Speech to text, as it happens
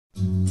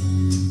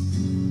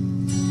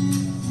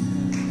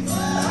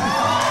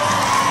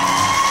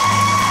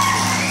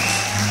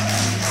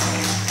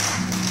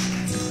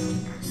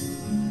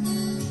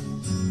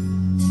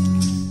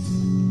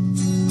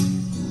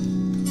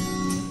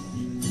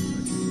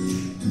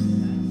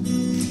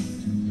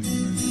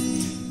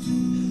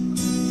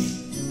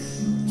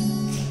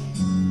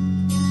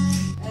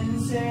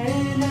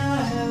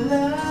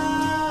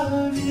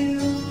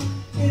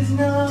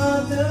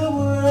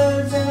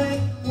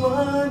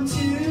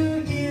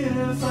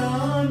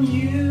on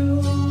you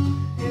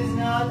is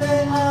not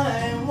that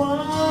I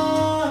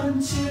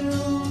want to,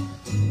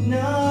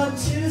 not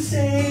to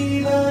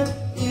say, but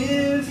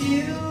if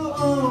you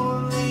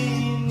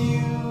only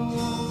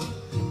knew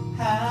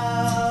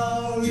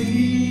how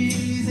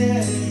easy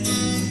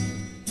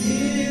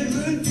it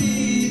would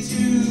be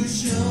to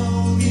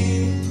show me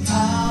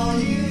how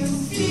you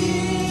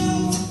feel.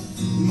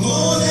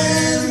 More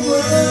than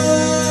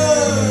words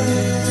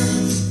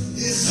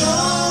is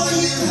all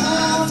you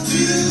have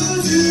to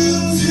do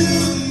to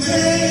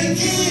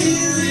make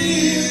it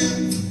real.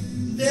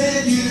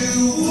 Then you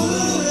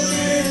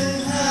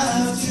wouldn't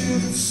have to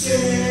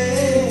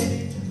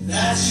say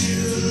that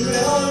you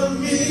love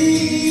me,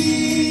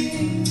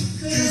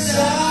 'cause I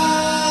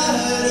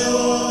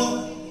already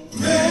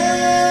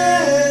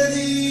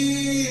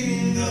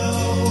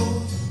know.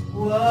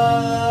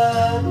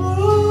 What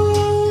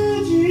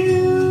would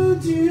you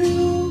do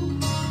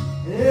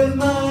if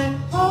my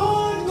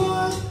heart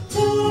was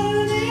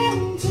torn in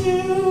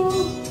two?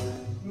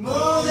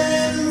 More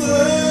than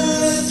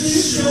words to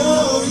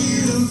show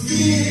you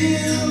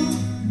feel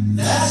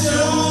that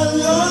your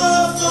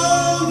love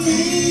for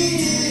me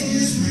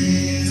is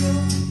real.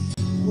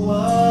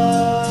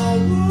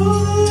 What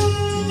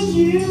would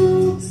you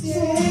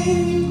say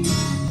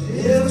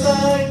if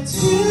I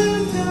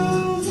took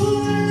those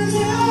words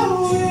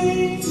away?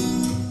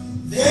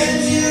 Then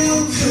you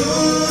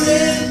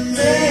couldn't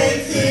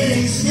make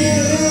things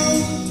new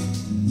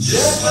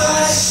just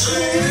by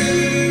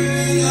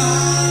saying I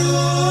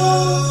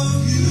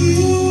love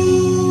you.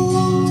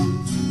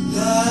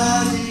 La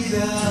di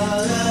da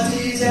la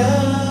di da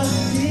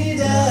di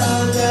da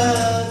da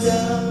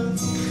da.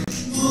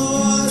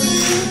 More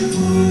than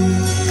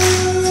words.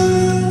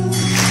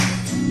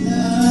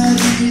 La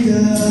di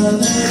da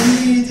la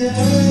di da.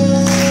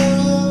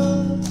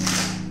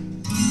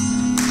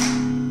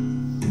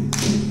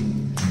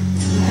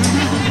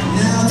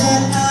 Now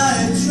that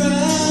I've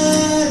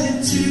tried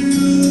to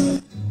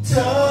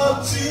talk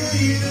to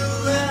you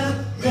and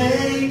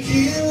make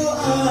you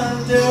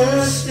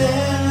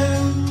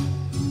understand,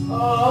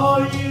 all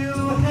you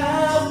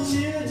have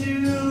to do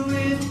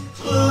is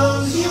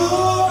close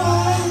your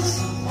eyes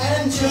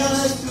and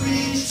just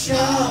reach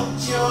out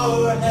your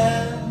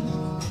hand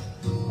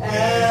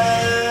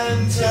and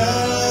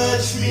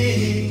touch me.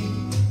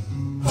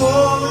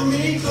 Hold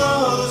me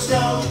close,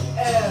 don't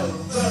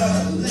ever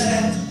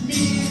let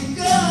me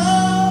go.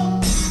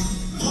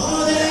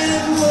 More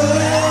than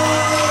words,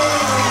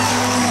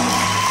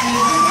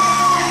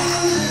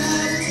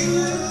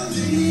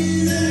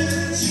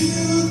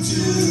 you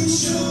to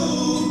show.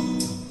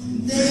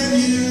 Then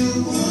you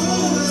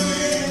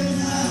wouldn't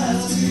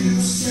have to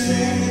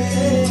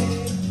say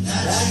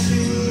that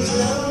you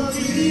love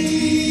me,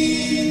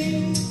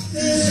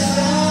 'cause I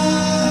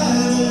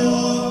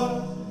already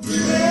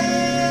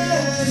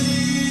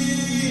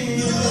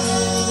know.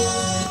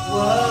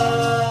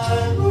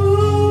 What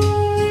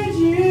would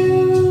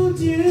you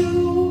do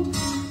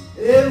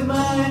if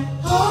my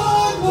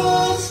heart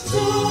was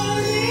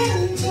torn in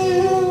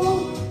two?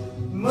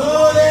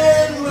 More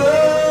than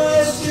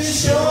words to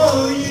show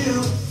you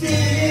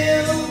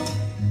feel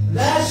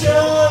that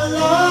your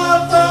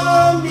love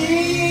for me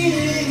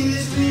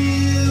is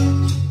real.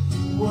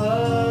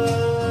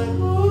 What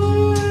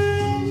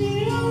would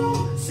you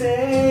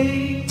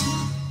say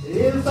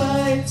if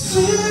I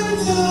took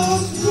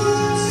those